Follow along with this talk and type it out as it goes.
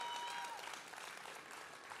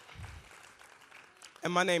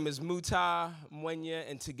And my name is Muta Mwenya,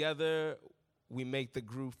 and together we make the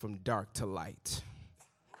group from dark to light.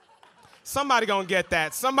 Somebody gonna get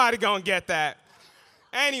that. Somebody gonna get that.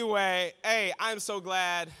 Anyway, hey, I'm so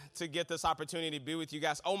glad to get this opportunity to be with you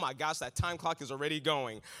guys. Oh my gosh, that time clock is already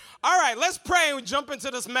going. All right, let's pray and jump into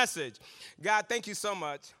this message. God, thank you so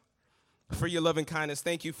much for your loving kindness.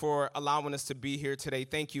 Thank you for allowing us to be here today.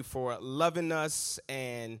 Thank you for loving us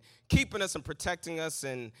and keeping us and protecting us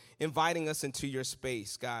and inviting us into your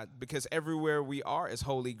space, God, because everywhere we are is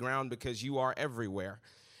holy ground because you are everywhere.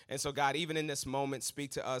 And so, God, even in this moment,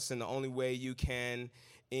 speak to us in the only way you can.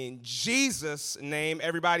 In Jesus' name,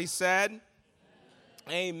 everybody said,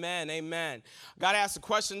 amen, amen. Got to ask a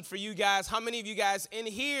question for you guys. How many of you guys in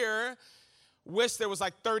here wish there was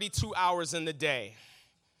like 32 hours in the day?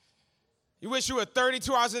 You wish you were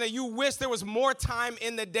 32 hours in the day. You wish there was more time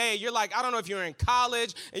in the day. You're like, I don't know if you're in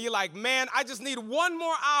college, and you're like, man, I just need one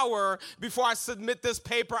more hour before I submit this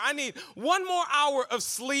paper. I need one more hour of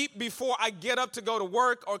sleep before I get up to go to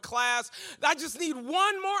work or class. I just need one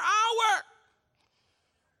more hour.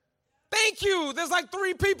 Thank you. There's like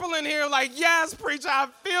 3 people in here like, yes, preacher, I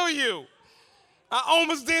feel you. I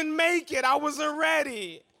almost didn't make it. I wasn't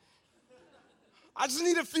ready. I just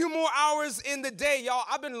need a few more hours in the day. Y'all,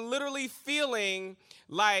 I've been literally feeling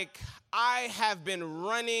like I have been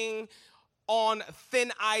running on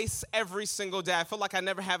thin ice every single day. I feel like I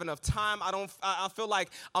never have enough time. I feel like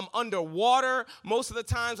I'm underwater most of the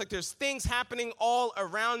times. Like there's things happening all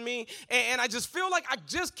around me. And I just feel like I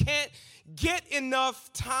just can't get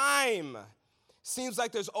enough time. Seems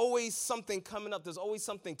like there's always something coming up. There's always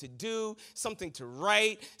something to do, something to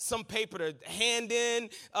write, some paper to hand in,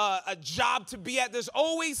 a job to be at. There's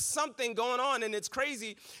always something going on, and it's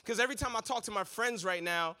crazy because every time I talk to my friends right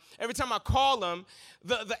now, every time I call them,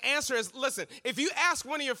 the answer is, listen, if you ask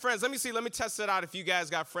one of your friends, let me test it out if you guys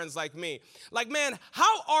got friends like me. Like, man,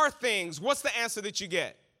 how are things? What's the answer that you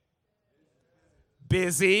get?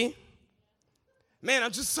 Busy. Man,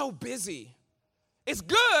 I'm just so busy. It's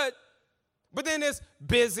good. But then it's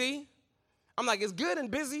busy. I'm like, is good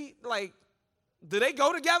and busy, like, do they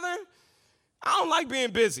go together? I don't like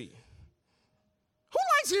being busy. Who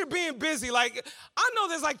likes here being busy? Like, I know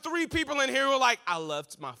there's like 3 people in here who are like, I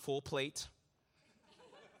loved my full plate.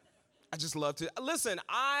 I just love to. Listen,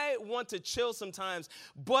 I want to chill sometimes,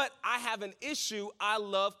 but I have an issue. I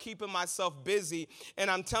love keeping myself busy,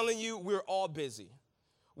 and I'm telling you, we're all busy.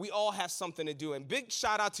 We all have something to do. And big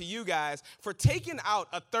shout out to you guys for taking out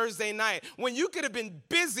a Thursday night when you could have been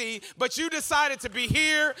busy, but you decided to be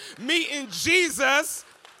here meeting Jesus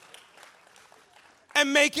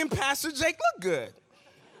and making Pastor Jake look good.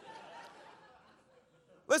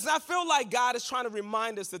 Listen, I feel like God is trying to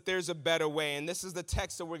remind us that there's a better way, and this is the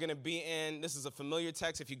text that we're going to be in. This is a familiar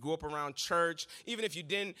text if you grew up around church. Even if you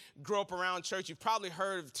didn't grow up around church, you've probably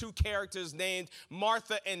heard of 2 characters named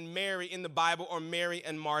Martha and Mary in the Bible, or Mary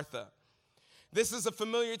and Martha. This is a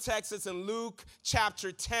familiar text. It's in Luke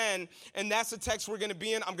chapter 10, and that's the text we're going to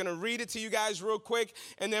be in. I'm going to read it to you guys real quick,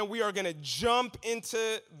 and then we are going to jump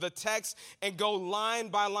into the text and go line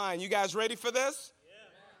by line. You guys ready for this?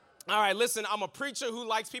 All right, listen, I'm a preacher who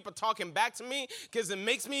likes people talking back to me because it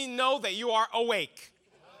makes me know that you are awake.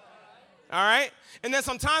 All right? And then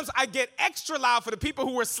sometimes I get extra loud for the people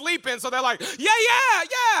who were sleeping, so they're like,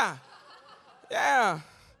 yeah.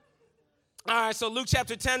 All right, so Luke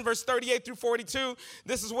chapter 10, verse 38 through 42,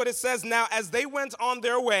 this is what it says. Now, as they went on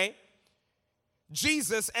their way,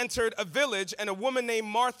 Jesus entered a village, and a woman named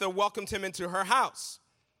Martha welcomed him into her house.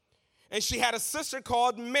 And she had a sister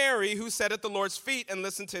called Mary who sat at the Lord's feet and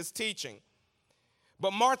listened to his teaching.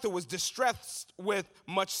 But Martha was distressed with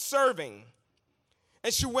much serving.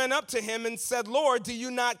 And she went up to him and said, Lord, do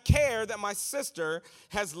you not care that my sister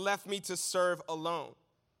has left me to serve alone?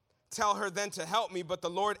 Tell her then to help me. But the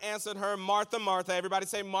Lord answered her, Martha, Martha. Everybody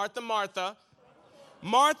say, Martha, Martha.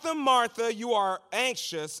 Martha, Martha, you are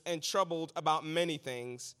anxious and troubled about many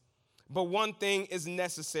things, but one thing is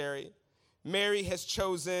necessary. Mary has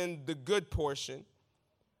chosen the good portion,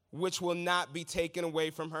 which will not be taken away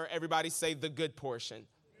from her. Everybody say the good portion.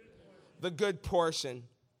 The good portion.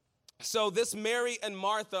 So this Mary and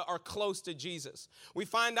Martha are close to Jesus. We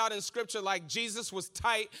find out in scripture like Jesus was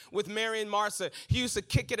tight with Mary and Martha. He used to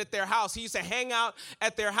kick it at their house. He used to hang out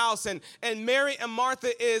at their house. And Mary and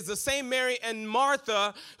Martha is the same Mary and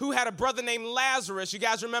Martha who had a brother named Lazarus. You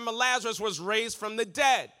guys remember Lazarus was raised from the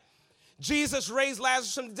dead. Jesus raised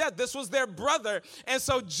Lazarus from the dead. This was their brother. And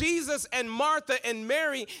so Jesus and Martha and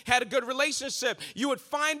Mary had a good relationship. You would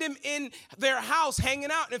find him in their house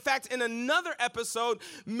hanging out. In fact, in another episode,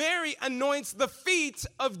 Mary anoints the feet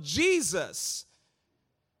of Jesus.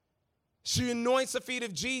 She anoints the feet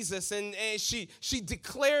of Jesus, and she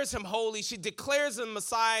declares him holy. She declares him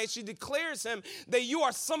Messiah. She declares him that you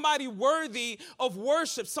are somebody worthy of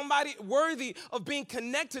worship, somebody worthy of being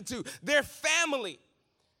connected to their family.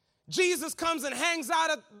 Jesus comes and hangs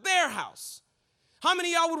out at their house. How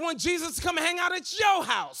many of y'all would want Jesus to come and hang out at your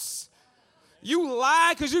house? You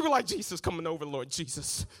lie because you were like, Jesus coming over, Lord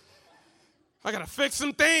Jesus. I got to fix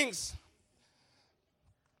some things.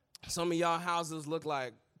 Some of y'all houses look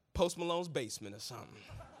like Post Malone's basement or something.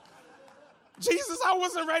 Jesus, I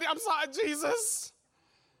wasn't ready. I'm sorry, Jesus.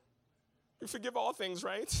 You forgive all things,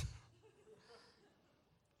 right?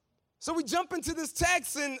 So we jump into this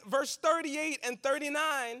text in verse 38 and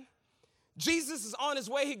 39. Jesus is on his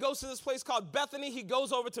way. He goes to this place called Bethany. He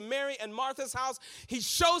goes over to Mary and Martha's house. He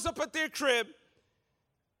shows up at their crib.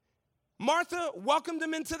 Martha welcomed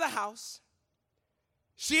him into the house.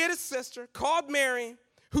 She had a sister called Mary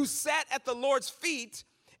who sat at the Lord's feet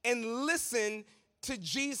and listened to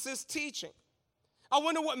Jesus' teaching. I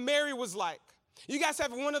wonder what Mary was like. You guys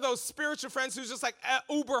have one of those spiritual friends who's just like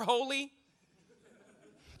uber holy?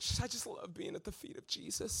 I just love being at the feet of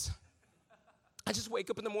Jesus. I just wake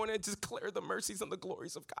up in the morning and declare the mercies and the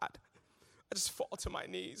glories of God. I just fall to my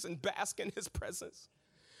knees and bask in his presence.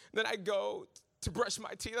 Then I go to brush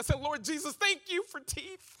my teeth. I say, Lord Jesus, thank you for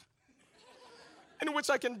teeth in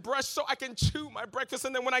which I can brush so I can chew my breakfast.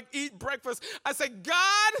 And then when I eat breakfast, I say,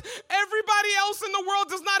 God, everybody else in the world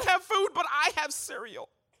does not have food, but I have cereal.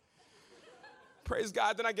 Praise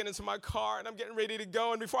God. Then I get into my car and I'm getting ready to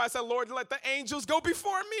go. And before I say, Lord, let the angels go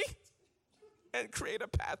before me and create a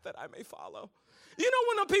path that I may follow. You know,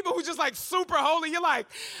 when the people who just like super holy, you're like,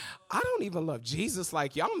 I don't even love Jesus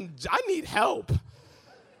like you. I need help.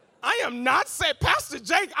 I am not saved. Pastor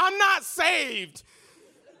Jake, I'm not saved.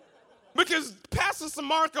 Because Pastor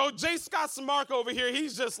Samarco, J. Scott Samarco over here,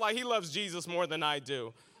 he's just like, he loves Jesus more than I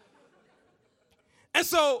do. And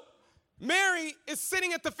so Mary is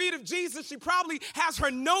sitting at the feet of Jesus. She probably has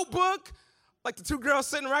her notebook, like the two girls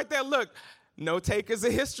sitting right there. Look, note takers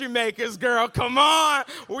are history makers, girl. Come on,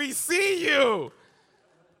 we see you.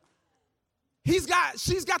 She's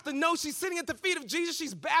got the note. She's sitting at the feet of Jesus.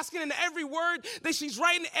 She's basking in every word that she's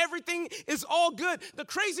writing. Everything is all good. The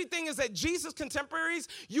crazy thing is that Jesus' contemporaries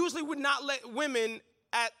usually would not let women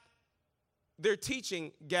at their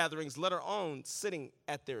teaching gatherings, let alone sitting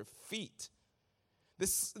at their feet.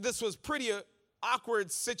 This was pretty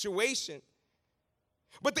awkward situation.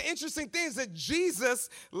 But the interesting thing is that Jesus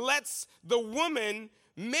lets the woman,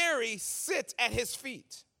 Mary, sit at his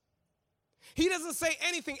feet. He doesn't say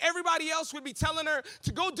anything. Everybody else would be telling her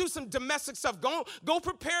to go do some domestic stuff. Go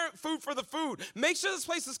prepare food for the food. Make sure this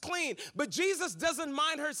place is clean. But Jesus doesn't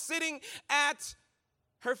mind her sitting at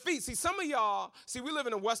her feet. See, some of y'all, we live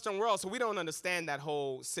in a Western world, so we don't understand that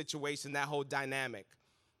whole situation, that whole dynamic.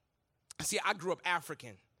 See, I grew up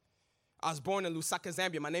African. I was born in Lusaka,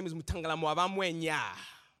 Zambia. My name is Mutangala Mwavamwenya.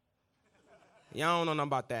 Y'all don't know nothing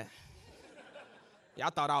about that. Y'all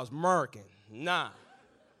thought I was American. Nah.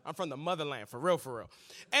 I'm from the motherland, for real, for real.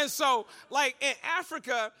 And so, like, in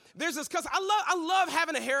Africa, there's this custom. I love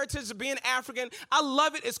having a heritage of being African. I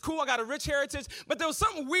love it. It's cool. I got a rich heritage. But there was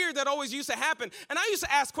something weird that always used to happen. And I used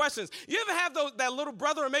to ask questions. You ever have that little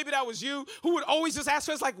brother, or maybe that was you, who would always just ask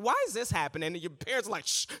questions like, why is this happening? And your parents are like,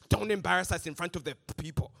 shh, don't embarrass us in front of the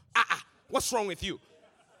people. What's wrong with you?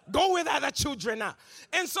 Go with other children now.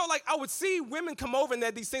 And so, like, I would see women come over, and they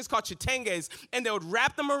had these things called chitenges, and they would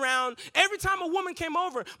wrap them around. Every time a woman came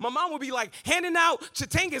over, my mom would be, like, handing out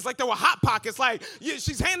chitenges like they were Hot Pockets. Like,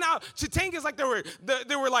 she's handing out chitenges like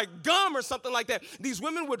they were like gum or something like that. These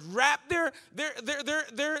women would wrap their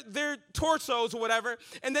torsos or whatever,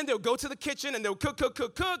 and then they'll go to the kitchen, and they'll cook,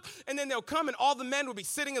 and then they'll come, and all the men would be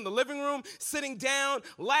sitting in the living room, sitting down,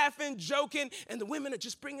 laughing, joking, and the women are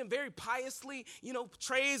just bringing very piously,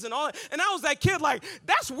 trays and all that. And I was that kid like,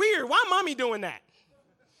 that's weird. Why mommy doing that?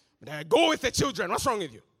 Dad, go with the children. What's wrong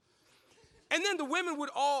with you? And then the women would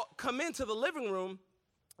all come into the living room,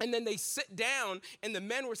 and then they sit down, and the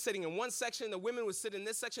men were sitting in one section, the women would sit in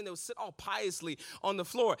this section. They would sit all piously on the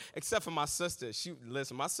floor, except for my sister.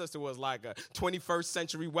 Listen, my sister was like a 21st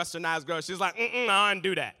century westernized girl. She was like, I don't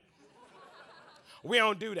do that. We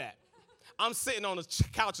don't do that. I'm sitting on the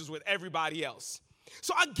couches with everybody else.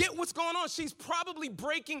 So I get what's going on. She's probably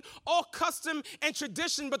breaking all custom and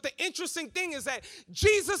tradition, but the interesting thing is that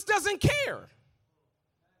Jesus doesn't care.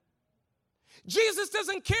 Jesus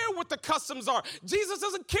doesn't care what the customs are. Jesus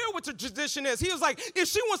doesn't care what the tradition is. He was like, if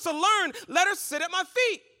she wants to learn, let her sit at my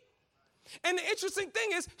feet. And the interesting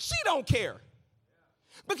thing is, she don't care.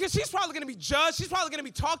 Because she's probably going to be judged. She's probably going to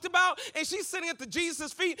be talked about. And she's sitting at the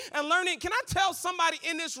Jesus' feet and learning. Can I tell somebody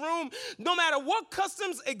in this room, no matter what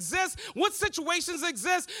customs exist, what situations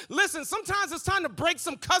exist, listen, sometimes it's time to break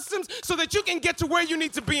some customs so that you can get to where you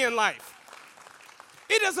need to be in life.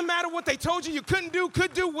 It doesn't matter what they told you couldn't do,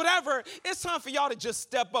 could do, whatever. It's time for y'all to just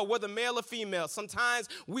step up, whether male or female. Sometimes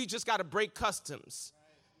we just got to break customs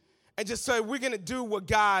and just say, we're going to do what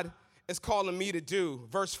God is calling me to do.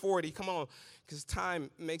 Verse 40, come on, because time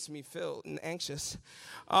makes me feel anxious.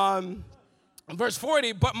 Verse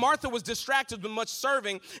 40, but Martha was distracted with much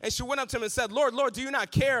serving, and she went up to him and said, Lord, Lord, do you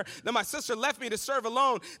not care that my sister left me to serve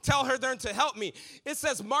alone? Tell her then to help me. It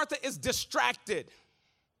says Martha is distracted.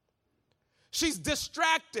 She's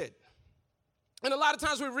distracted. And a lot of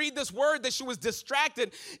times we read this word that she was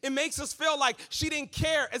distracted. It makes us feel like she didn't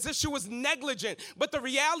care, as if she was negligent. But the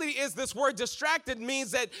reality is this word distracted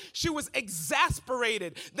means that she was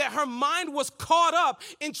exasperated, that her mind was caught up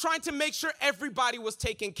in trying to make sure everybody was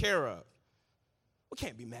taken care of. We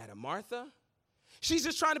can't be mad at Martha. She's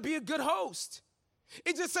just trying to be a good host.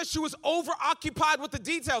 It just says she was overoccupied with the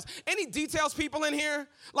details. Any details people in here?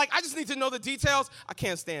 Like, I just need to know the details. I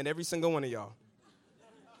can't stand every single one of y'all.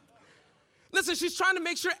 Listen, she's trying to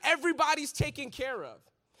make sure everybody's taken care of.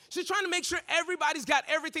 She's trying to make sure everybody's got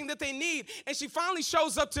everything that they need. And she finally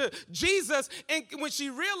shows up to Jesus, and when she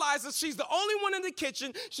realizes she's the only one in the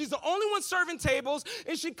kitchen, she's the only one serving tables,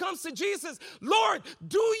 and she comes to Jesus, Lord,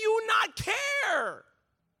 do you not care?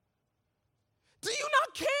 Do you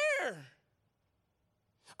not care?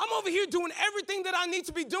 I'm over here doing everything that I need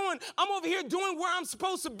to be doing. I'm over here doing where I'm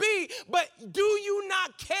supposed to be, but do you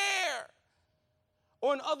not care?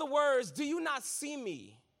 Or in other words, do you not see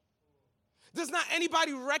me? Does not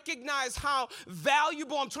anybody recognize how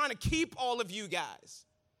valuable I'm trying to keep all of you guys?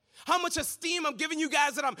 How much esteem I'm giving you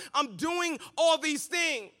guys that I'm doing all these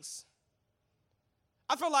things?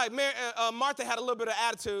 I feel like Martha had a little bit of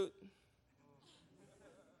attitude.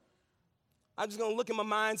 I'm just going to look in my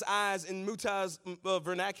mind's eyes in Muta's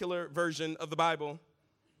vernacular version of the Bible.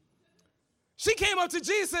 She came up to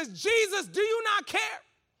Jesus and says, Jesus, do you not care?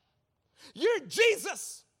 You're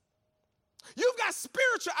Jesus. You've got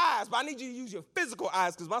spiritual eyes, but I need you to use your physical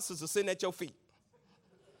eyes because my sister's sitting at your feet.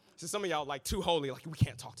 So some of y'all like too holy, like we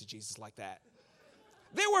can't talk to Jesus like that.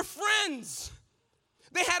 They were friends.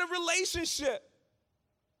 They had a relationship.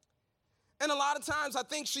 And a lot of times I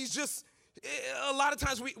think a lot of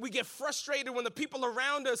times we get frustrated when the people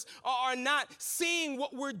around us are not seeing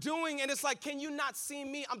what we're doing. And it's like, can you not see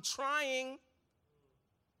me? I'm trying.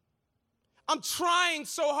 I'm trying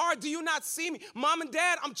so hard. Do you not see me? Mom and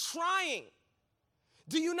Dad, I'm trying.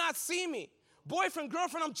 Do you not see me? Boyfriend,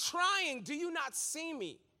 girlfriend, I'm trying. Do you not see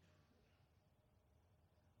me?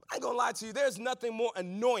 I ain't gonna lie to you. There's nothing more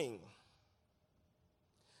annoying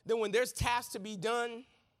than when there's tasks to be done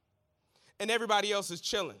and everybody else is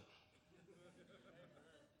chilling.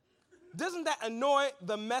 Doesn't that annoy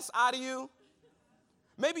the mess out of you?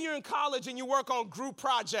 Maybe you're in college and you work on group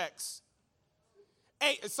projects.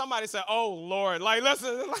 Hey, somebody said, oh, Lord, like,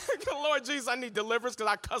 listen, like, Lord Jesus, I need deliverance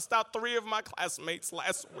because I cussed out 3 of my classmates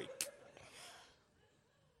last week.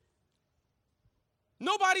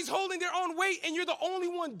 Nobody's holding their own weight, and you're the only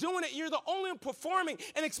one doing it. You're the only one performing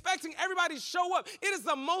and expecting everybody to show up. It is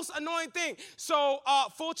the most annoying thing. So,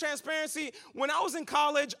 full transparency, when I was in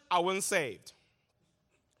college, I wasn't saved.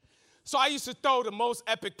 So I used to throw the most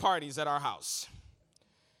epic parties at our house.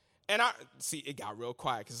 And it got real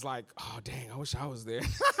quiet because it's like, oh, dang, I wish I was there.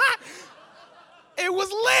 It was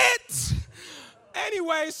lit.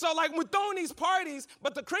 Anyway, so like we're throwing these parties,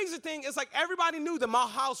 but the crazy thing is like everybody knew that my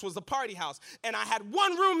house was the party house. And I had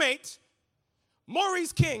one roommate,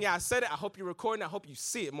 Maurice King. Yeah, I said it. I hope you're recording. I hope you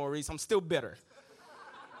see it, Maurice. I'm still bitter.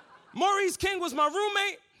 Maurice King was my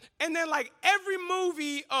roommate. And then like every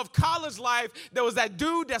movie of college life, there was that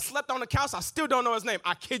dude that slept on the couch. I still don't know his name.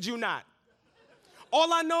 I kid you not.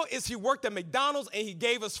 All I know is he worked at McDonald's and he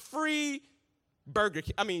gave us free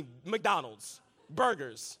McDonald's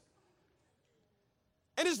burgers.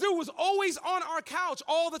 And this dude was always on our couch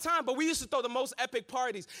all the time, but we used to throw the most epic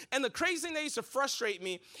parties. And the crazy thing that used to frustrate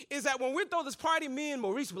me is that when we throw this party, me and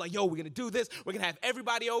Maurice were like, yo, we're going to do this. We're going to have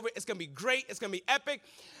everybody over. It's going to be great. It's going to be epic.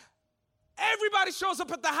 Everybody shows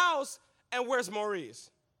up at the house, and where's Maurice?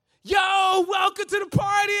 Yo, welcome to the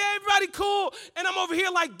party. Everybody cool. And I'm over here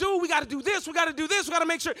like, dude, we got to do this. We got to do this. We got to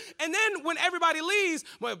make sure. And then when everybody leaves,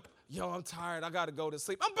 yo, I'm tired. I got to go to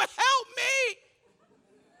sleep. But help me.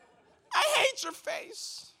 I hate your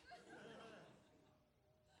face.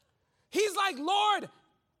 He's like, Lord,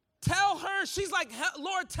 tell her. She's like,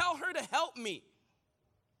 Lord, tell her to help me.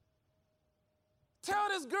 Tell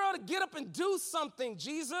this girl to get up and do something,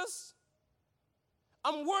 Jesus.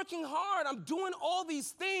 I'm working hard. I'm doing all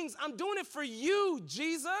these things. I'm doing it for you,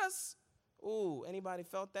 Jesus. Ooh, anybody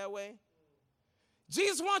felt that way?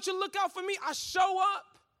 Jesus wants you to look out for me. I show up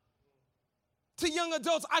to young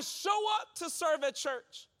adults. I show up to serve at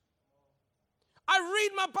church. I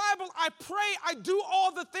read my Bible. I pray. I do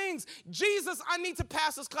all the things. Jesus, I need to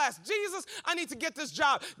pass this class. Jesus, I need to get this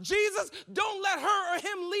job. Jesus, don't let her or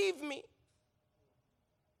him leave me.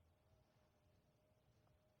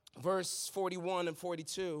 Verse 41 and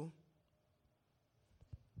 42.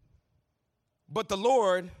 But the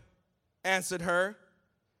Lord answered her,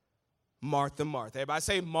 Martha, Martha. Everybody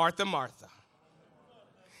say, Martha, Martha.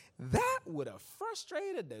 That would have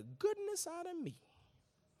frustrated the goodness out of me.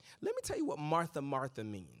 Let me tell you what Martha, Martha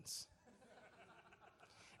means.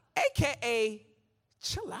 AKA,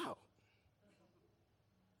 chill out.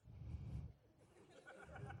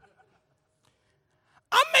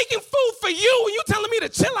 I'm making food for you and you telling me to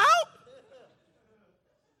chill out?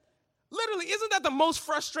 Literally, isn't that the most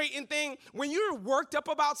frustrating thing? When you're worked up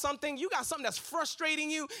about something, you got something that's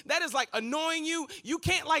frustrating you, that is like annoying you. You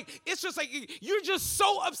can't it's just like you're just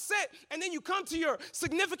so upset. And then you come to your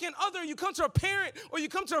significant other, you come to a parent, or you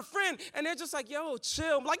come to a friend, and they're just like, yo,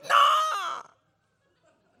 chill. I'm like, nah,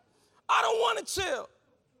 I don't want to chill.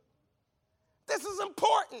 This is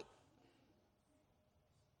important.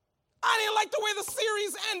 I didn't like the way the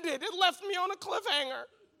series ended. It left me on a cliffhanger.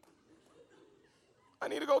 I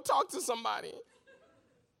need to go talk to somebody.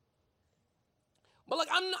 But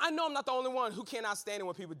I know I'm not the only one who cannot stand it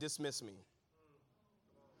when people dismiss me.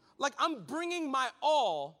 Like, I'm bringing my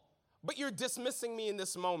all, but you're dismissing me in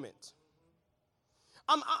this moment.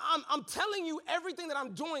 I'm telling you everything that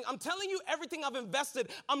I'm doing. I'm telling you everything I've invested.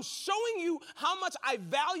 I'm showing you how much I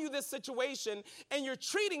value this situation, and you're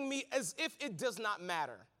treating me as if it does not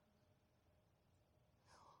matter.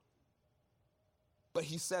 But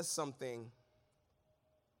he says something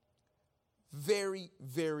very,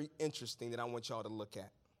 very interesting that I want y'all to look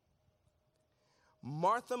at.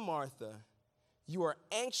 Martha, Martha, you are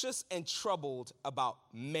anxious and troubled about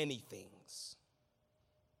many things.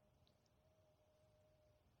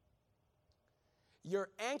 You're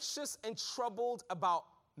anxious and troubled about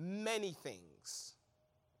many things.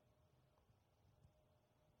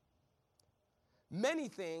 Many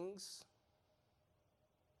things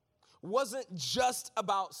wasn't just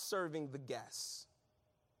about serving the guests.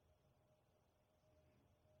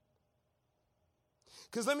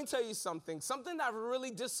 Because let me tell you something that I've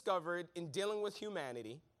really discovered in dealing with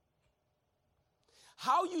humanity.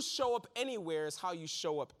 How you show up anywhere is how you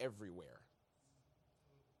show up everywhere.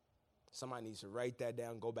 Somebody needs to write that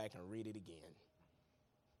down, go back and read it again.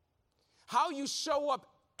 How you show up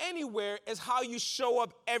anywhere is how you show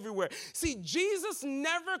up everywhere. See, Jesus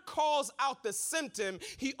never calls out the symptom.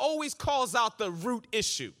 He always calls out the root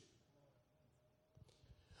issue.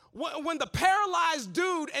 When the paralyzed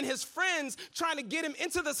dude and his friends trying to get him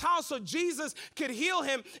into this house so Jesus could heal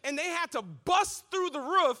him, and they had to bust through the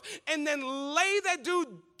roof and then lay that dude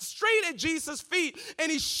straight at Jesus' feet,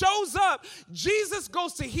 and he shows up, Jesus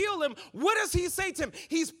goes to heal him. What does he say to him?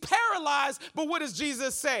 He's paralyzed, but what does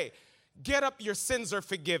Jesus say? Get up, your sins are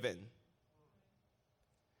forgiven.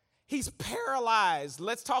 He's paralyzed.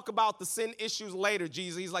 Let's talk about the sin issues later,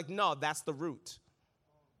 Jesus. He's like, no, that's the root.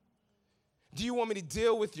 Do you want me to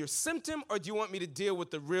deal with your symptom, or do you want me to deal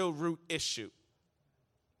with the real root issue?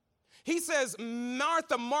 He says,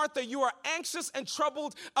 Martha, Martha, you are anxious and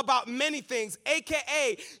troubled about many things,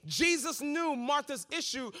 AKA, Jesus knew Martha's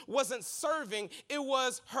issue wasn't serving, it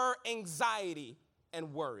was her anxiety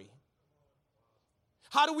and worry.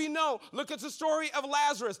 How do we know? Look at the story of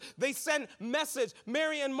Lazarus. They send message.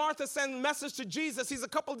 Mary and Martha send message to Jesus. He's a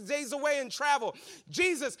couple of days away in travel.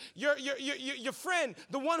 Jesus, your friend,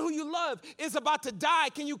 the one who you love, is about to die.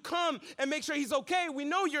 Can you come and make sure he's okay? We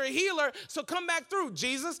know you're a healer, so come back through.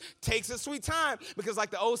 Jesus takes his sweet time, because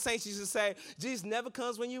like the old saints used to say, Jesus never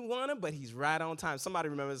comes when you want him, but he's right on time. Somebody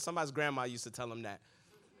remembers, somebody's grandma used to tell him that.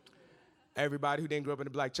 Everybody who didn't grow up in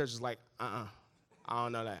the black church is like, I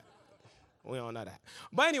don't know that. We don't know that.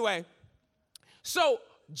 But anyway, so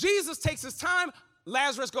Jesus takes his time.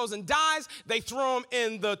 Lazarus goes and dies. They throw him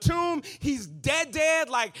in the tomb. He's dead.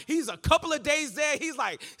 Like, he's a couple of days dead. He's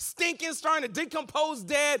like stinking, starting to decompose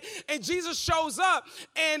dead. And Jesus shows up.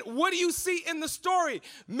 And what do you see in the story?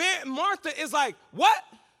 Martha is like, what?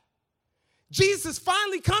 Jesus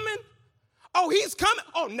finally coming? Oh, he's coming?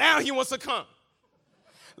 Oh, now he wants to come.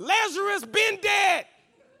 Lazarus been dead.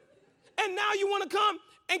 And now you want to come?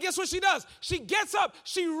 And guess what she does? She gets up.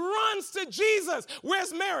 She runs to Jesus.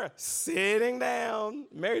 Where's Mary? Sitting down.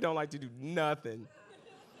 Mary don't like to do nothing.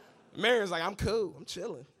 Mary's like, I'm cool. I'm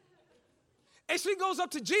chilling. And she goes up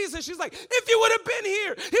to Jesus. She's like, if you would have been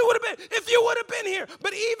here, if you would have been here.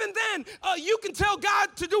 But even then, you can tell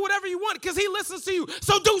God to do whatever you want because he listens to you.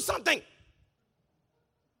 So do something.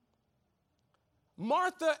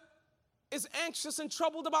 Martha is anxious and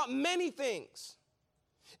troubled about many things.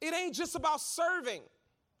 It ain't just about serving.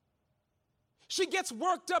 She gets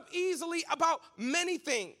worked up easily about many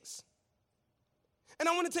things. And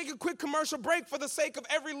I want to take a quick commercial break for the sake of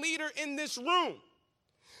every leader in this room.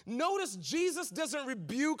 Notice Jesus doesn't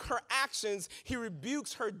rebuke her actions, he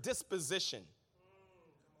rebukes her disposition.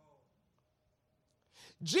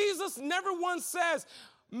 Jesus never once says,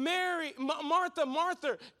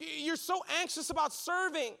 Martha, you're so anxious about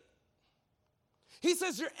serving. He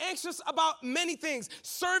says you're anxious about many things.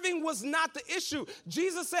 Serving was not the issue.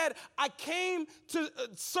 Jesus said, I came to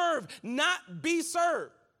serve, not be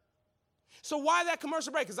served. So why that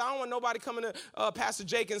commercial break? Because I don't want nobody coming to Pastor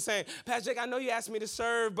Jake and saying, Pastor Jake, I know you asked me to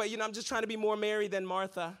serve, but, I'm just trying to be more Mary than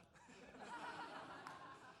Martha.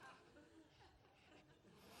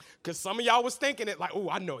 Because some of y'all was thinking it like, oh,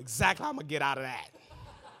 I know exactly how I'm going to get out of that.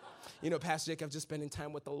 Pastor Jake, I've just spending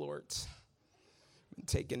time with the Lord. Been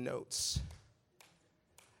taking notes.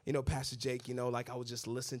 Pastor Jake, like I was just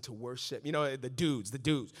listening to worship. The dudes.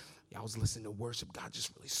 Yeah, I was listening to worship. God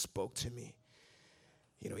just really spoke to me.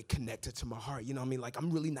 It connected to my heart. Like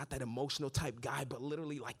I'm really not that emotional type guy, but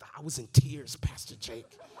literally like I was in tears, Pastor Jake.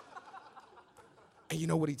 And you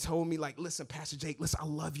know what he told me? Like, listen, Pastor Jake, listen, I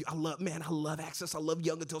love you. I love Access. I love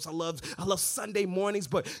young adults. I love Sunday mornings.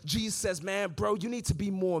 But Jesus says, man, bro, you need to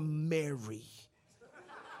be more Mary.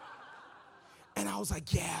 And I was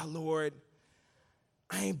like, yeah, Lord.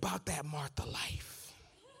 I ain't about that Martha life.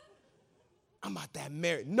 I'm about that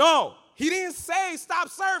Mary. No, he didn't say stop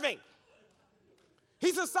serving.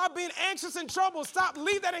 He said stop being anxious and troubled.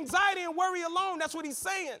 Leave that anxiety and worry alone. That's what he's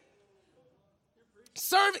saying.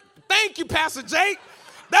 Serving. Thank you, Pastor Jake.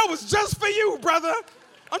 That was just for you, brother.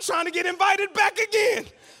 I'm trying to get invited back again.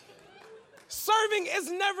 Serving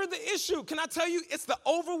is never the issue. Can I tell you, it's the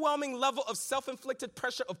overwhelming level of self-inflicted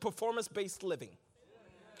pressure of performance-based living.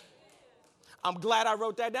 I'm glad I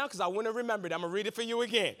wrote that down because I wouldn't have remembered. I'm going to read it for you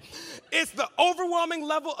again. It's the overwhelming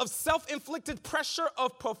level of self-inflicted pressure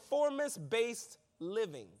of performance-based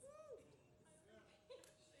living.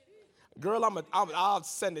 Girl, I'll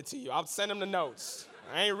send it to you. I'll send them the notes.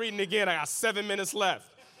 I ain't reading again. I got 7 minutes left.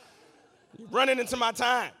 You're running into my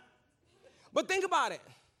time. But think about it.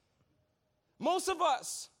 Most of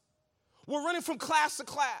us, we're running from class to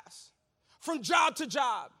class, from job to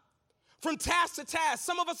job, from task to task.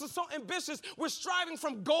 Some of us are so ambitious, we're striving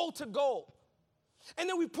from goal to goal. And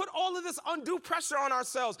then we put all of this undue pressure on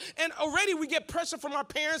ourselves. And already we get pressure from our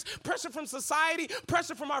parents, pressure from society,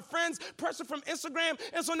 pressure from our friends, pressure from Instagram.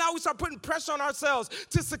 And so now we start putting pressure on ourselves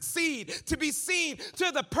to succeed, to be seen, to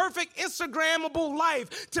have the perfect Instagrammable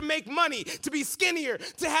life, to make money, to be skinnier,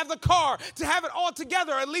 to have the car, to have it all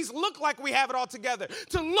together, or at least look like we have it all together,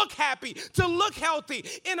 to look happy, to look healthy.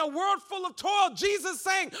 In a world full of toil, Jesus is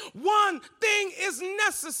saying one thing is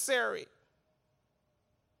necessary.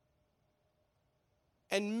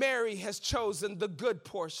 And Mary has chosen the good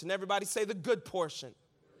portion. Everybody say the good portion.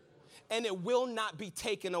 And it will not be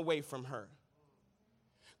taken away from her.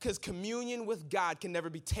 Because communion with God can never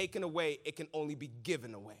be taken away. It can only be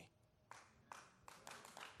given away.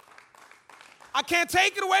 I can't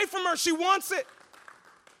take it away from her. She wants it.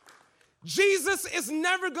 Jesus is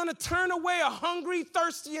never going to turn away a hungry,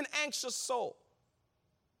 thirsty, and anxious soul.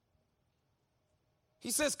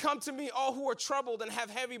 He says, come to me, all who are troubled and have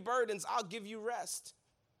heavy burdens. I'll give you rest.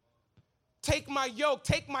 Take my yoke,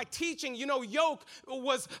 take my teaching. Yoke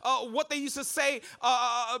was what they used to say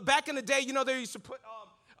back in the day. They used to put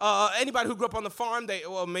anybody who grew up on the farm,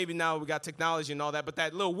 maybe now we got technology and all that, but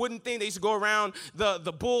that little wooden thing, they used to go around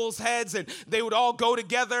the bull's heads, and they would all go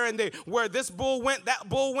together, and where this bull went, that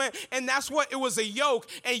bull went, and that's what it was, a yoke.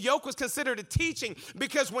 And yoke was considered a teaching,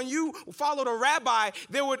 because when you followed a rabbi,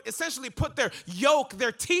 they would essentially put their yoke,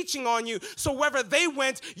 their teaching on you, so wherever they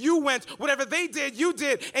went, you went. Whatever they did, you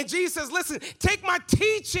did. And Jesus says, listen, take my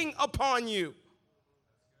teaching upon you.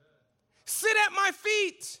 Sit at my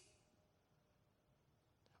feet.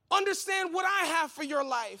 Understand what I have for your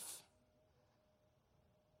life.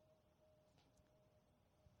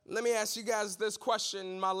 Let me ask you guys this question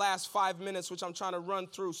in my last 5 minutes, which I'm trying to run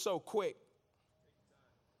through so quick.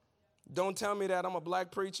 Don't tell me that I'm a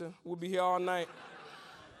black preacher. We'll be here all night.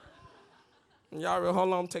 Y'all,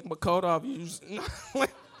 hold on, take my coat off.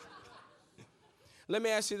 Let me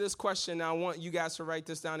ask you this question. Now, I want you guys to write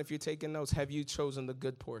this down if you're taking notes. Have you chosen the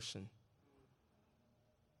good portion?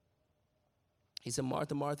 He said,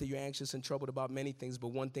 Martha, Martha, you're anxious and troubled about many things, but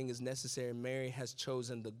one thing is necessary. Mary has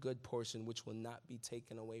chosen the good portion, which will not be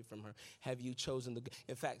taken away from her. Have you chosen the good?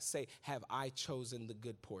 In fact, say, have I chosen the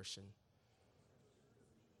good portion?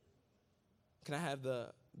 Can I have the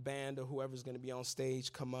band or whoever's going to be on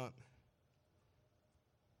stage come up?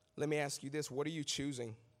 Let me ask you this. What are you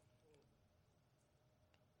choosing?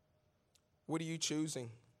 What are you choosing?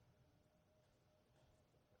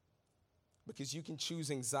 Because you can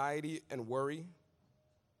choose anxiety and worry.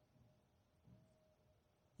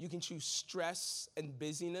 You can choose stress and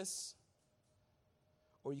busyness,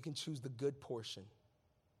 or you can choose the good portion.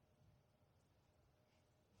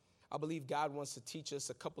 I believe God wants to teach us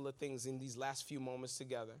a couple of things in these last few moments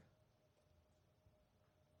together.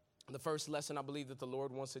 The first lesson I believe that the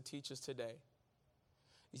Lord wants to teach us today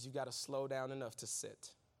is you've got to slow down enough to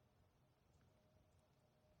sit.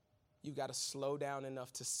 You've got to slow down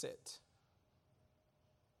enough to sit.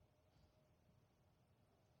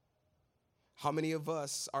 How many of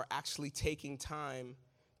us are actually taking time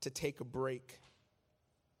to take a break?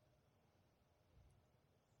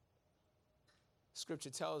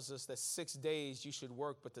 Scripture tells us that 6 days you should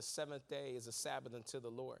work, but the seventh day is a Sabbath unto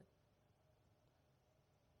the Lord.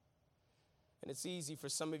 And it's easy for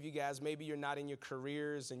some of you guys, maybe you're not in your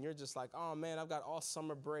careers and you're just like, oh man, I've got all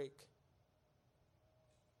summer break.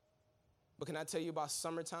 But can I tell you about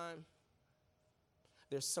summertime?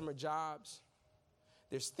 There's summer jobs.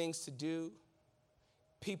 There's things to do,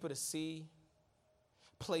 people to see,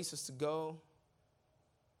 places to go.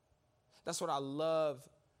 That's what I love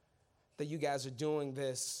that you guys are doing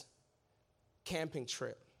this camping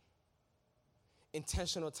trip.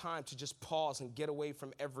 Intentional time to just pause and get away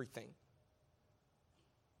from everything.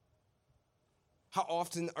 How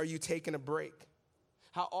often are you taking a break?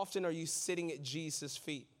 How often are you sitting at Jesus'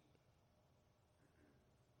 feet?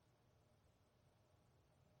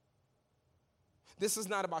 This is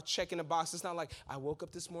not about checking a box. It's not like I woke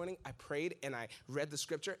up this morning, I prayed, and I read the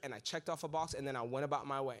scripture, and I checked off a box, and then I went about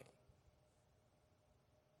my way.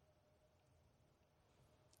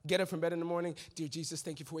 Get up from bed in the morning. Dear Jesus,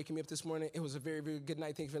 thank you for waking me up this morning. It was a very, very good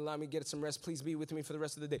night. Thank you for allowing me to get some rest. Please be with me for the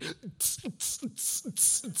rest of the day.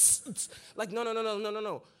 Like,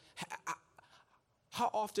 no. How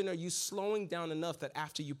often are you slowing down enough that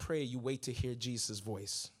after you pray, you wait to hear Jesus'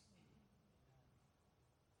 voice?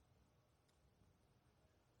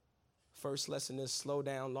 First lesson is slow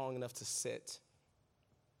down long enough to sit.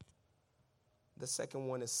 The second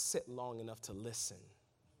one is sit long enough to listen.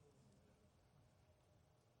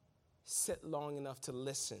 Sit long enough to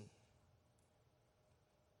listen.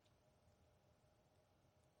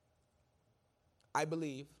 I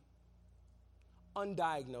believe,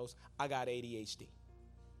 undiagnosed, I got ADHD. Amen.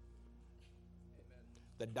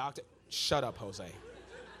 The doctor, shut up, Jose.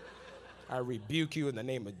 I rebuke you in the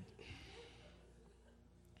name of,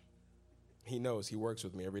 he knows, he works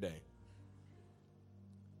with me every day.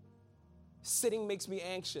 Sitting makes me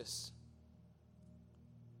anxious.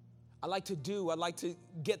 I like to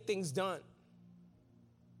get things done.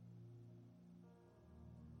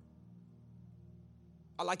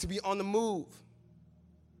 I like to be on the move.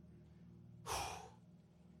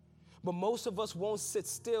 But most of us won't sit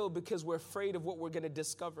still because we're afraid of what we're going to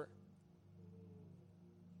discover.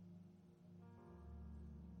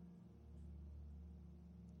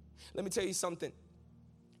 Let me tell you something.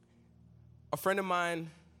 A friend of mine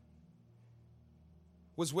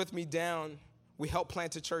was with me down. We helped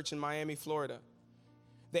plant a church in Miami, Florida.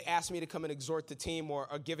 They asked me to come and exhort the team or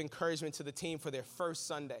give encouragement to the team for their first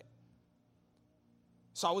Sunday.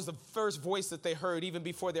 So I was the first voice that they heard even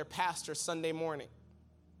before their pastor Sunday morning.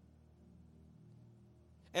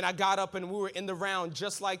 And I got up and we were in the round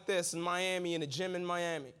just like this in Miami, in a gym in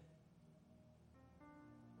Miami.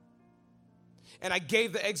 And I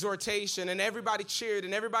gave the exhortation and everybody cheered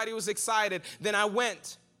and everybody was excited. Then I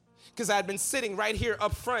went because I had been sitting right here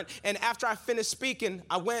up front. And after I finished speaking,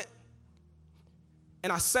 I went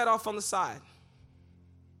and I sat off on the side.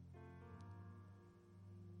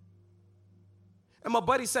 And my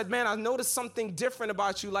buddy said, man, I noticed something different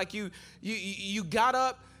about you. Like you got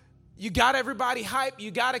up, you got everybody hyped, you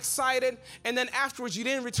got excited, and then afterwards you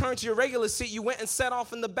didn't return to your regular seat. You went and sat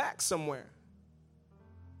off in the back somewhere.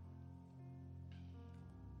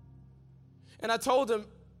 And I told him,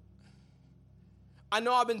 I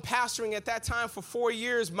know I've been pastoring at that time for 4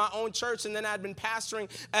 years, my own church, and then I'd been pastoring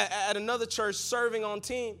at another church, serving on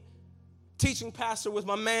team, teaching pastor with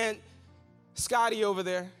my man, Scotty over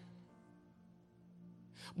there.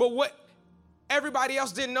 But what everybody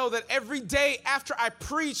else didn't know, that every day after I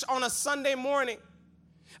preached on a Sunday morning,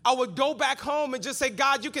 I would go back home and just say,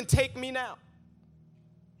 God, you can take me now.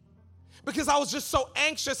 Because I was just so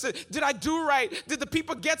anxious. Did I do right? Did the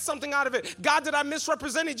people get something out of it? God, did I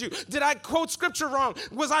misrepresent you? Did I quote scripture wrong?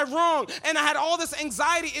 Was I wrong? And I had all this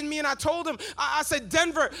anxiety in me, and I told him, I said,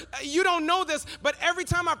 Denver, you don't know this, but every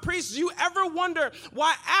time I preach, do you ever wonder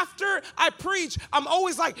why after I preach, I'm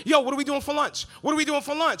always like, yo, what are we doing for lunch? What are we doing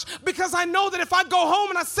for lunch? Because I know that if I go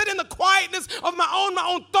home and I sit in the quietness of my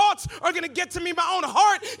own thoughts are going to get to me. My own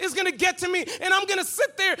heart is going to get to me, and I'm going to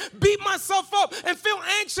sit there, beat myself up, and feel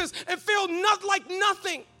anxious and feel not like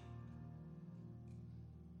nothing.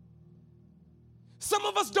 Some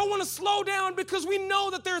of us don't want to slow down because we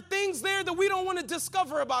know that there are things there that we don't want to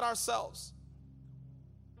discover about ourselves.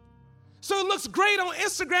 So it looks great on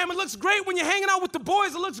Instagram. It looks great when you're hanging out with the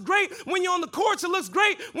boys. It looks great when you're on the courts. It looks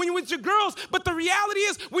great when you're with your girls. But the reality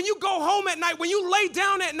is, when you go home at night, when you lay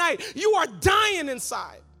down at night, you are dying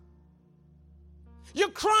inside.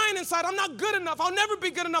 You're crying inside. I'm not good enough. I'll never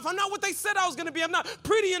be good enough. I'm not what they said I was going to be. I'm not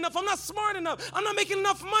pretty enough. I'm not smart enough. I'm not making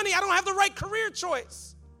enough money. I don't have the right career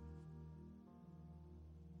choice.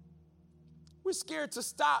 We're scared to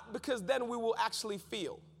stop because then we will actually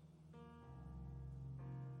feel.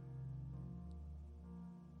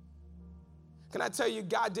 Can I tell you,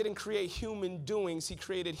 God didn't create human doings. He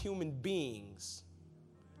created human beings.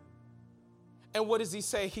 And what does he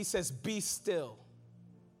say? He says, be still.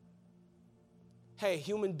 Hey,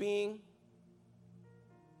 human being,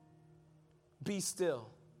 be still.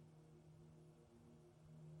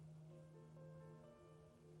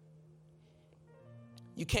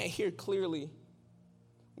 You can't hear clearly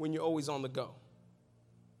when you're always on the go.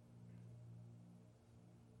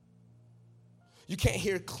 You can't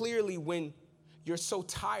hear clearly when you're so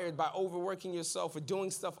tired by overworking yourself or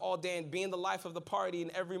doing stuff all day and being the life of the party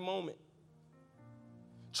in every moment.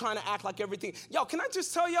 Trying to act like everything. Yo, can I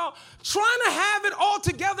just tell y'all, trying to have it all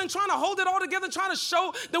together and trying to hold it all together, trying to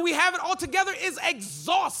show that we have it all together is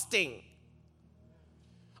exhausting.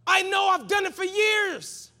 I know, I've done it for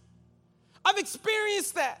years. I've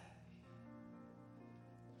experienced that.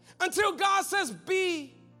 Until God says,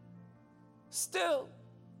 be still.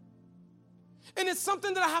 And it's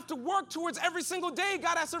something that I have to work towards every single day.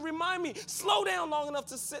 God has to remind me, slow down long enough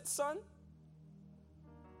to sit, son.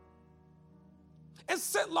 And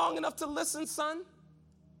sit long enough to listen, son.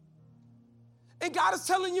 And God is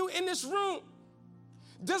telling you in this room,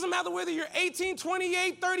 doesn't matter whether you're 18,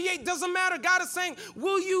 28, 38, doesn't matter. God is saying,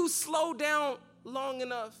 will you slow down long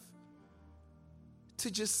enough to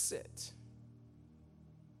just sit?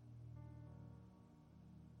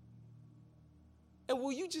 And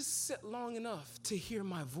will you just sit long enough to hear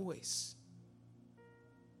my voice?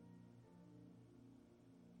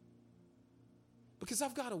 Because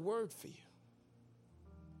I've got a word for you.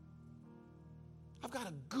 I've got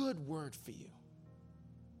a good word for you.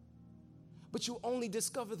 But you only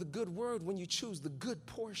discover the good word when you choose the good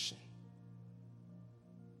portion.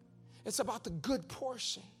 It's about the good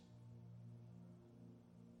portion.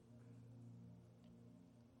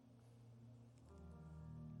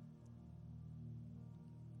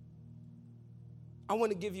 I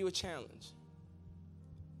want to give you a challenge.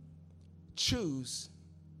 Choose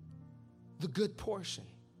the good portion.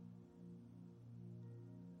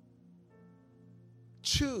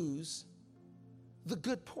 Choose the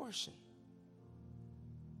good portion.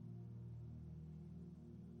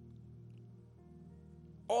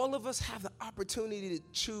 All of us have the opportunity to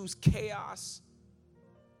choose chaos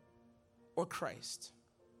or Christ.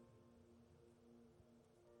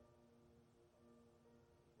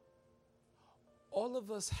 All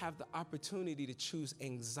of us have the opportunity to choose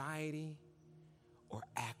anxiety or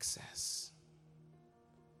access.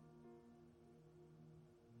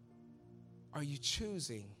 Are you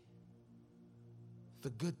choosing the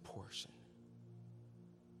good portion?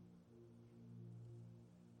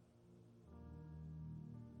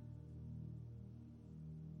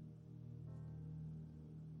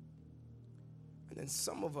 And then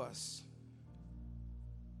some of us,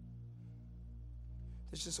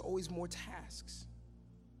 there's just always more tasks.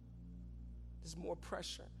 There's more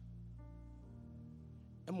pressure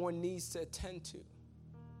and more needs to attend to.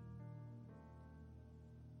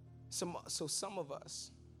 So some of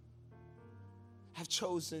us have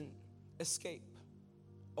chosen escape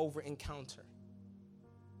over encounter.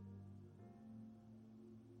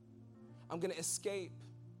 I'm going to escape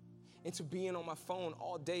into being on my phone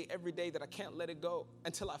all day, every day, that I can't let it go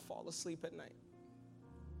until I fall asleep at night.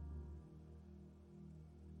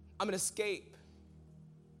 I'm going to escape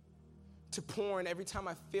to porn every time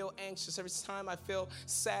I feel anxious, every time I feel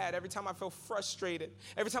sad, every time I feel frustrated,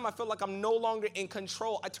 every time I feel like I'm no longer in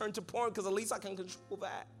control. I turn to porn because at least I can control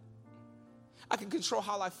that. I can control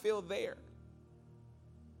how I feel there.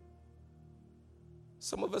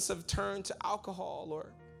 Some of us have turned to alcohol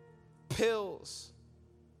or pills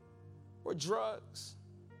or drugs.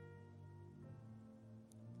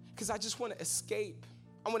 Because I just want to escape.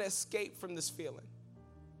 I want to escape from this feeling.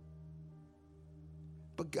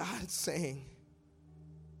 But God's saying,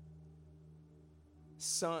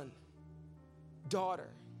 son, daughter,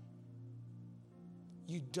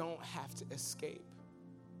 you don't have to escape.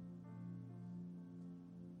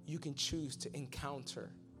 You can choose to encounter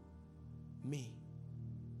me.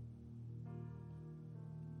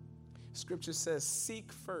 Scripture says,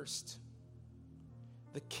 seek first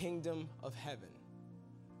the kingdom of heaven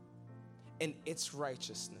and its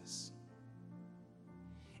righteousness.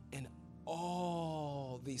 And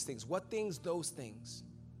all these things. What things? Those things.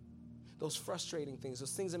 Those frustrating things,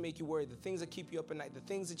 those things that make you worry, the things that keep you up at night, the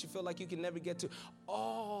things that you feel like you can never get to.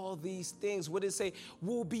 All these things, what did it say?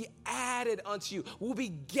 Will be added unto you, will be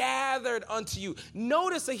gathered unto you.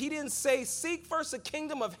 Notice that he didn't say, seek first the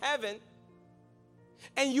kingdom of heaven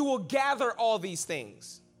and you will gather all these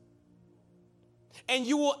things. And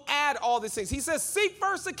you will add all these things. He says, seek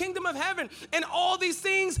first the kingdom of heaven and all these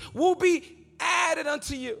things will be added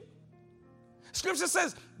unto you. Scripture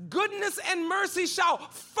says, goodness and mercy shall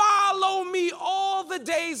follow me all the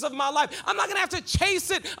days of my life. I'm not going to have to chase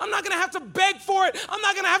it. I'm not going to have to beg for it. I'm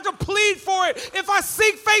not going to have to plead for it. If I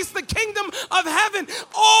seek face the kingdom of heaven,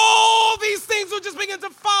 all these things will just begin to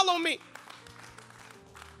follow me.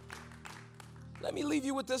 Let me leave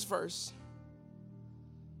you with this verse.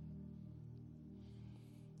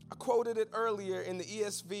 I quoted it earlier in the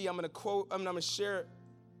ESV. I'm going to share it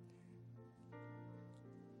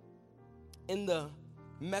in the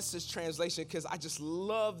Message translation because I just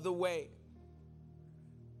love the way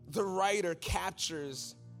the writer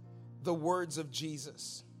captures the words of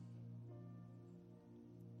Jesus.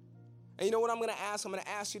 And you know what I'm going to ask? I'm going to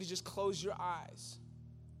ask you to just close your eyes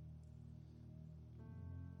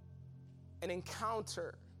and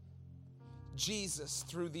encounter Jesus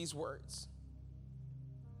through these words.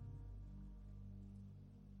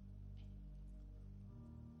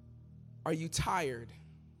 Are you tired?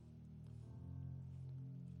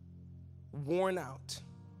 Worn out,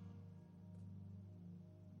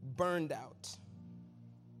 burned out?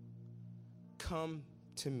 Come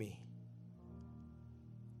to me.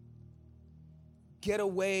 Get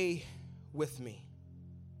away with me,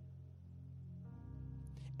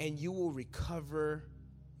 and you will recover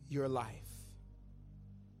your life.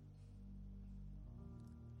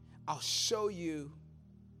 I'll show you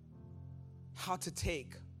how to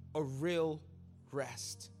take a real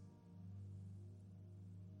rest.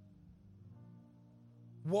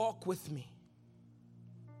 Walk with me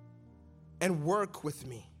and work with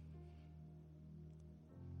me.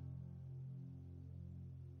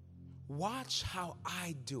 Watch how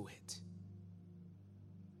I do it.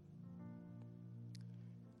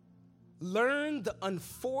 Learn the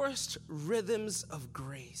unforced rhythms of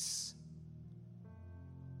grace.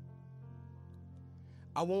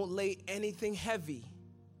 I won't lay anything heavy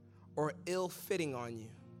or ill-fitting on you.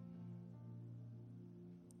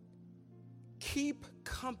 Keep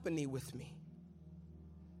company with me,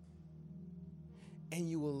 and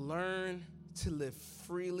you will learn to live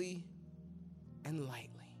freely and lightly.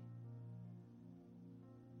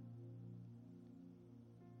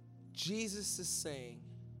 Jesus is saying,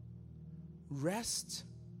 rest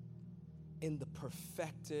in the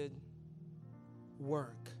perfected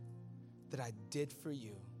work that I did for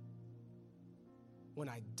you when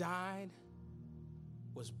I died,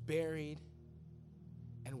 was buried,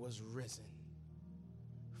 and was risen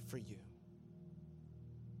for you.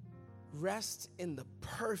 Rest in the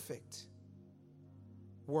perfect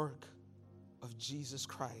work of Jesus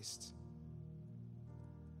Christ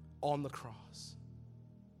on the cross.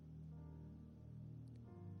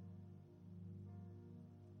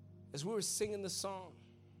 As we were singing the song,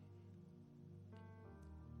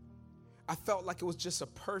 I felt like it was just a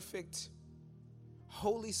perfect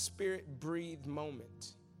Holy Spirit breathed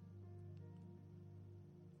moment.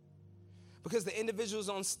 Because the individuals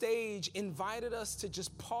on stage invited us to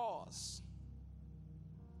just pause,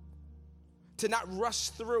 to not rush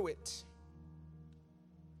through it,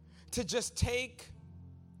 to just take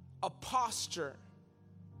a posture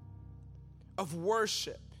of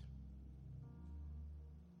worship.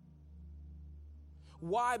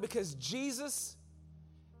 Why? Because Jesus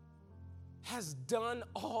has done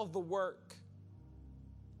all the work.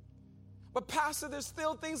 But Pastor, there's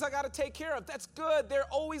still things I got to take care of. That's good. They're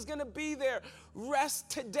always going to be there. Rest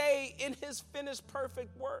today in his finished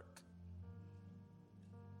perfect work.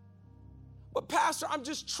 But Pastor, I'm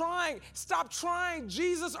just trying. Stop trying.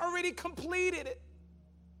 Jesus already completed it.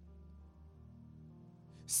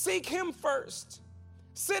 Seek him first.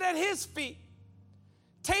 Sit at his feet.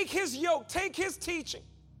 Take his yoke. Take his teaching.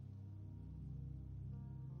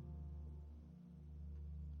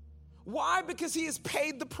 Why? Because he has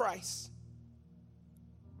paid the price.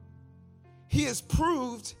 He has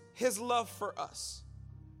proved his love for us.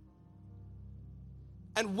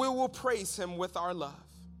 And we will praise him with our love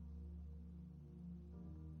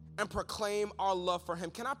and proclaim our love for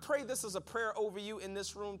him. Can I pray this as a prayer over you in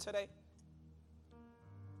this room today?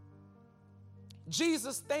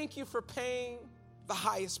 Jesus, thank you for paying the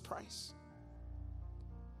highest price.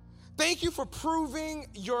 Thank you for proving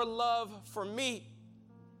your love for me.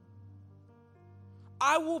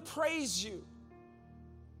 I will praise you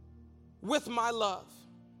with my love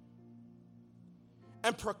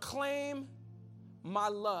and proclaim my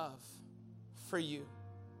love for you.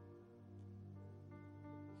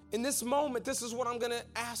 In this moment, this is what I'm going to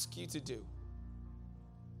ask you to do.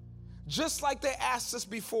 Just like they asked us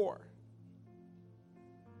before.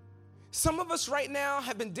 Some of us right now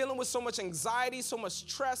have been dealing with so much anxiety, so much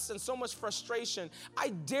stress, and so much frustration. I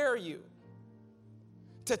dare you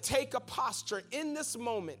to take a posture in this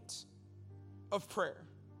moment of prayer.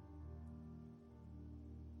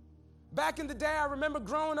 Back in the day, I remember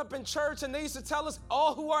growing up in church, and they used to tell us,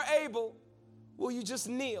 all who are able, will you just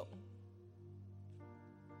kneel?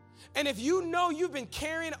 And if you know you've been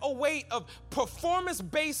carrying a weight of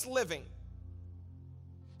performance-based living,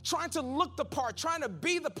 trying to look the part, trying to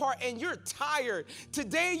be the part, and you're tired,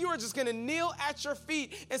 today you are just going to kneel at your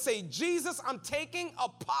feet and say, Jesus, I'm taking a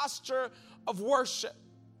posture of worship.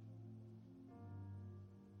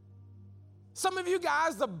 Some of you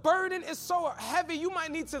guys, the burden is so heavy, you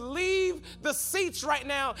might need to leave the seats right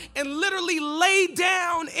now and literally lay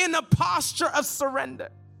down in a posture of surrender.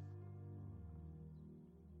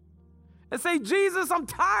 And say, Jesus, I'm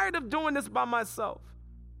tired of doing this by myself.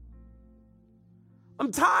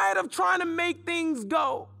 I'm tired of trying to make things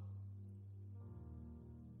go.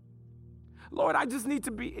 Lord, I just need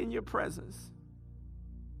to be in your presence.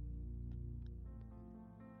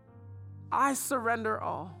 I surrender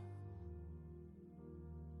all.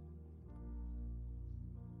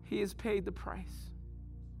 He has paid the price,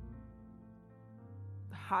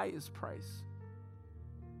 the highest price,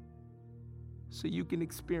 so you can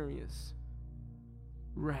experience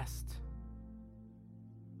rest,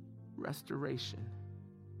 restoration,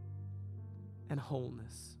 and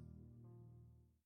wholeness.